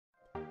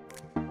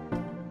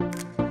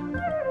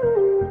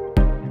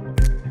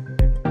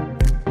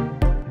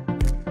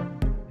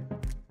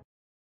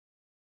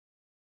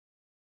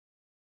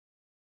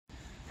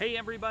Hey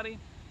everybody,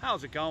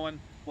 how's it going?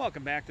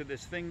 Welcome back to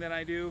this thing that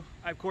I do.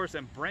 I, of course,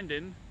 am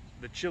Brendan,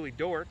 the chili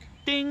dork.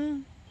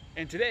 Ding!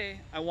 And today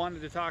I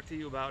wanted to talk to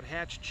you about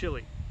Hatch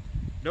Chile.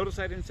 Notice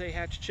I didn't say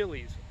Hatch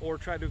Chilies or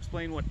try to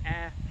explain what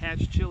a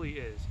Hatch Chile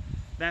is.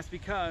 That's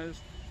because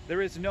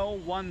there is no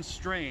one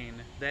strain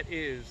that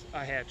is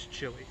a Hatch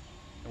Chile.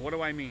 And what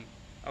do I mean?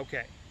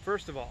 Okay,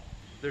 first of all,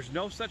 there's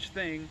no such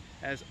thing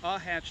as a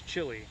Hatch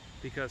Chile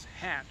because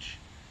Hatch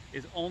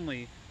is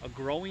only a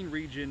growing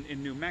region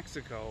in New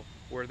Mexico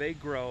where they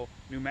grow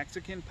New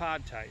Mexican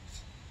pod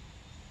types.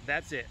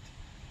 That's it.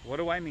 What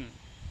do I mean?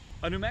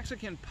 A New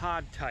Mexican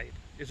pod type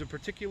is a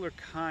particular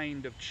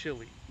kind of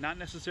chili, not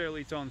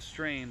necessarily its own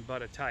strain,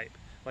 but a type.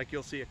 Like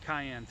you'll see a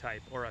cayenne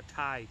type or a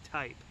Thai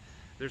type.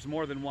 There's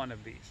more than one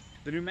of these.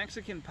 The New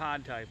Mexican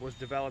pod type was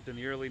developed in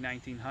the early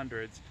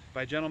 1900s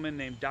by a gentleman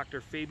named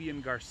Dr. Fabian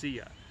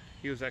Garcia.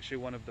 He was actually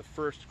one of the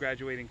first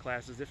graduating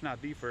classes, if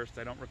not the first,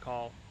 I don't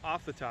recall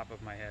off the top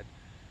of my head,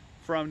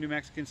 from New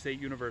Mexico State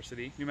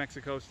University.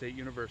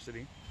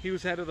 He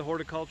was head of the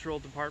horticultural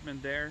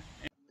department there.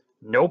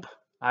 Nope,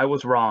 I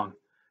was wrong.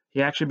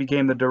 He actually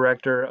became the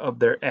director of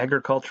their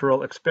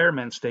agricultural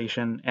experiment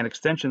station and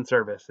extension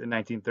service in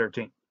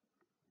 1913.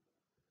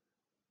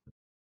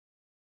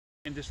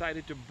 And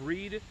decided to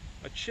breed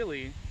a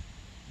chili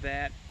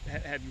that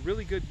had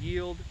really good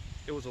yield.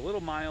 It was a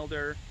little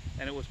milder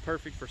and it was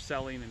perfect for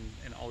selling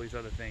and all these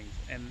other things.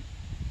 And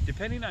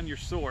depending on your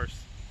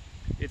source,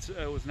 it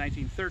was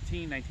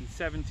 1913,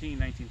 1917,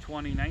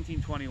 1920,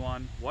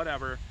 1921,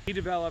 whatever. He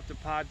developed a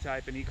pod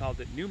type and he called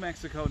it New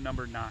Mexico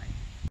number 9.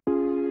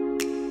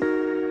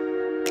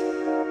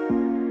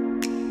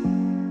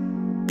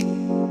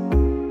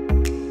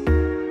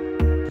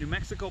 New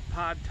Mexico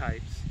pod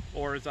types,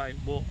 or as I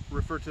will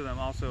refer to them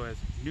also as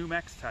New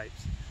Mex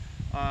types.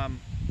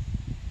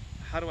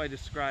 How do I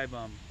describe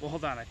them? Well,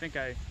 hold on,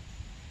 okay,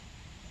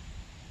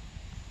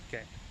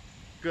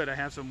 good, I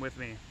have some with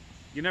me.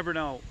 You never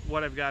know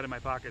what I've got in my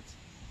pockets.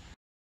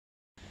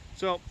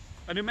 So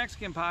a New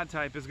Mexican pod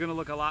type is going to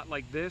look a lot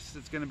like this.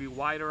 It's going to be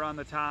wider on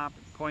the top,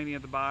 pointy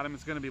at the bottom.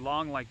 It's going to be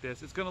long like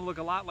this. It's going to look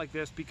a lot like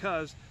this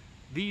because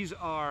these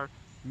are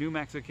New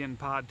Mexican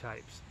pod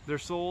types. They're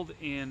sold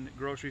in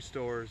grocery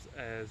stores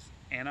as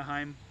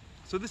Anaheim.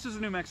 So this is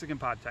a New Mexican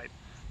pod type.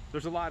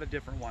 There's a lot of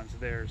different ones.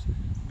 There's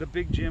the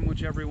Big Jim,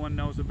 which everyone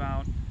knows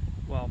about.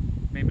 Well,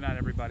 maybe not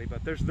everybody,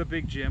 but there's the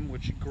Big Jim,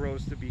 which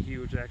grows to be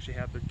huge. They actually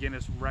have the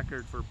Guinness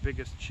record for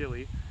biggest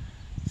chili.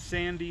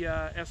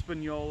 Sandia,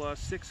 Espanola,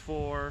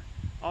 6'4",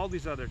 all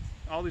these other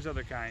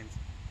kinds.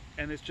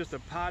 And it's just a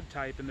pod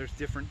type, and there's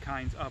different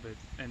kinds of it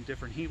and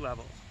different heat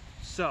levels.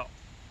 So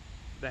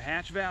the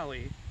Hatch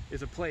Valley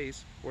is a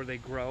place where they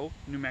grow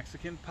New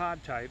Mexican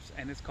pod types,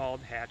 and it's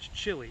called Hatch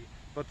Chile.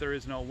 But there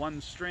is no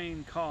one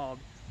strain called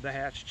the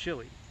Hatch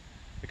Chile.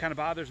 It kind of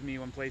bothers me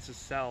when places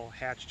sell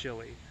Hatch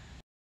Chile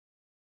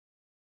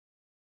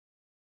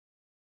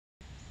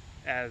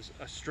as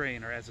a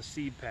strain or as a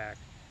seed pack.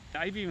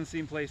 I've even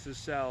seen places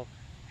sell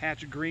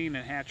Hatch Green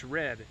and Hatch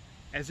Red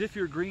as if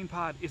your green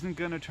pod isn't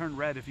going to turn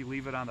red if you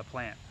leave it on the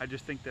plant. I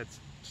just think that's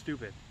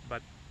stupid,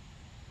 but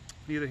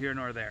neither here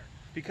nor there.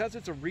 Because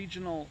it's a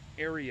regional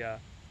area,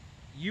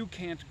 you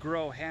can't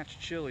grow Hatch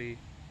Chile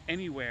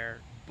anywhere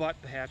but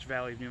the Hatch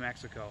Valley of New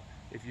Mexico.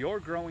 If you're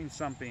growing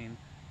something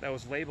that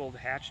was labeled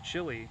Hatch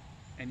Chile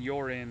and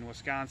you're in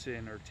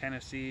Wisconsin or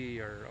Tennessee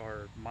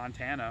or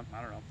Montana,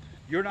 I don't know,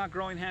 you're not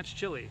growing Hatch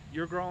Chile.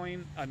 You're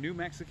growing a New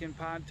Mexican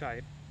pod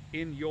type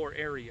in your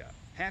area.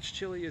 Hatch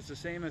Chile is the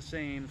same as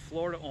saying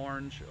Florida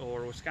orange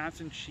or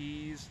Wisconsin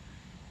cheese,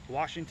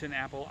 Washington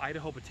apple,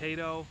 Idaho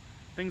potato,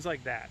 things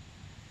like that.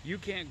 You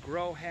can't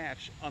grow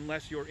Hatch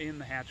unless you're in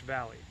the Hatch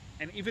Valley.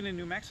 And even in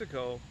New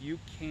Mexico, you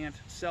can't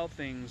sell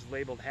things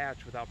labeled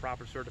Hatch without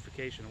proper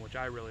certification, which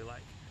I really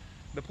like.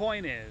 The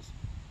point is,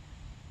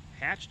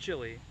 Hatch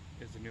Chile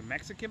is the New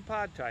Mexican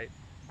pod type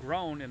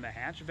grown in the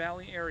Hatch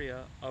Valley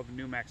area of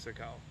New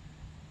Mexico.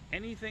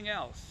 Anything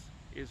else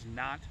is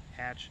not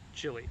Hatch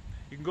Chile.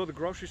 You can go to the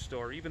grocery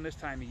store, even this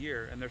time of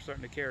year, and they're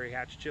starting to carry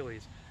Hatch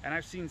Chilies. And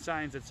I've seen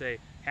signs that say,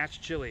 Hatch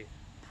Chile,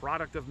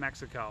 product of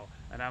Mexico.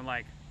 And I'm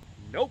like,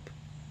 nope,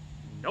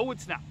 no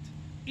it's not.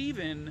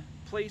 Even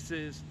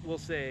places will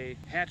say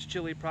Hatch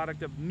Chile,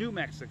 product of New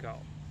Mexico.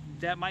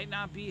 That might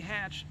not be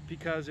Hatch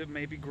because it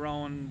may be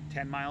grown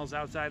 10 miles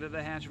outside of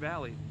the Hatch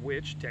Valley,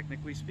 which,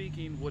 technically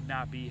speaking, would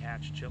not be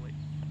Hatch Chile.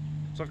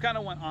 So I've kind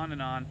of went on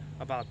and on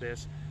about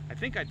this. I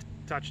think I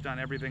touched on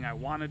everything I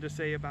wanted to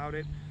say about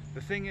it.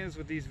 The thing is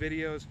with these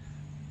videos,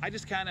 I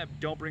just kind of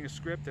don't bring a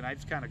script and I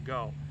just kind of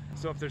go.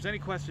 So if there's any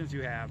questions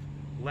you have,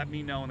 let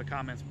me know in the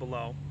comments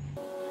below.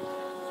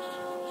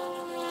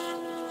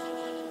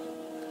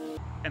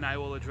 And I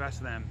will address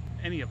them,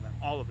 any of them,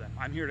 all of them.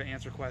 I'm here to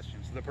answer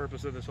questions. The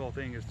purpose of this whole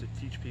thing is to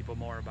teach people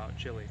more about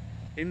chili.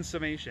 In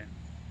summation,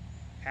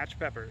 Hatch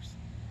peppers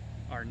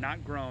are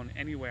not grown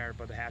anywhere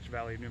but the Hatch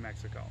Valley of New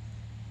Mexico.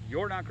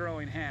 You're not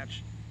growing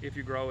Hatch if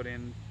you grow it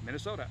in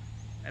Minnesota,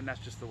 and that's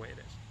just the way it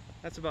is.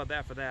 That's about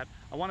that for that.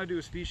 I want to do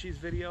a species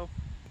video.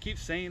 I keep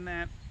saying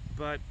that,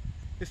 but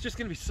it's just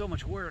going to be so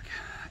much work,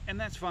 And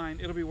that's fine.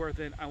 It'll be worth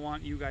it. I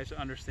want you guys to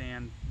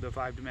understand the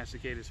 5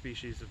 domesticated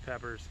species of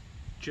peppers,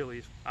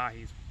 chilies,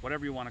 ahis,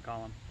 whatever you want to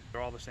call them.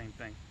 They're all the same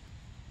thing.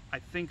 I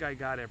think I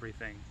got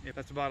everything. If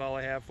that's about all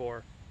I have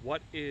for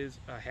what is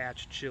a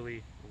Hatch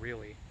chili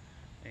really.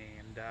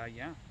 And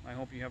yeah, I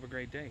hope you have a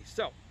great day.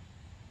 So,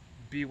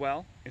 be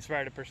well,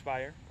 inspire to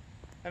perspire,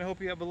 and I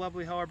hope you have a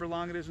lovely however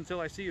long it is until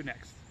I see you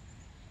next.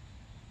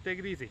 Take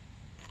it easy.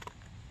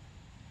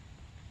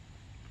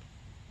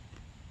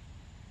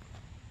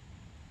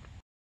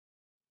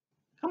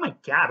 Oh my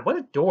god, what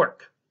a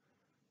dork.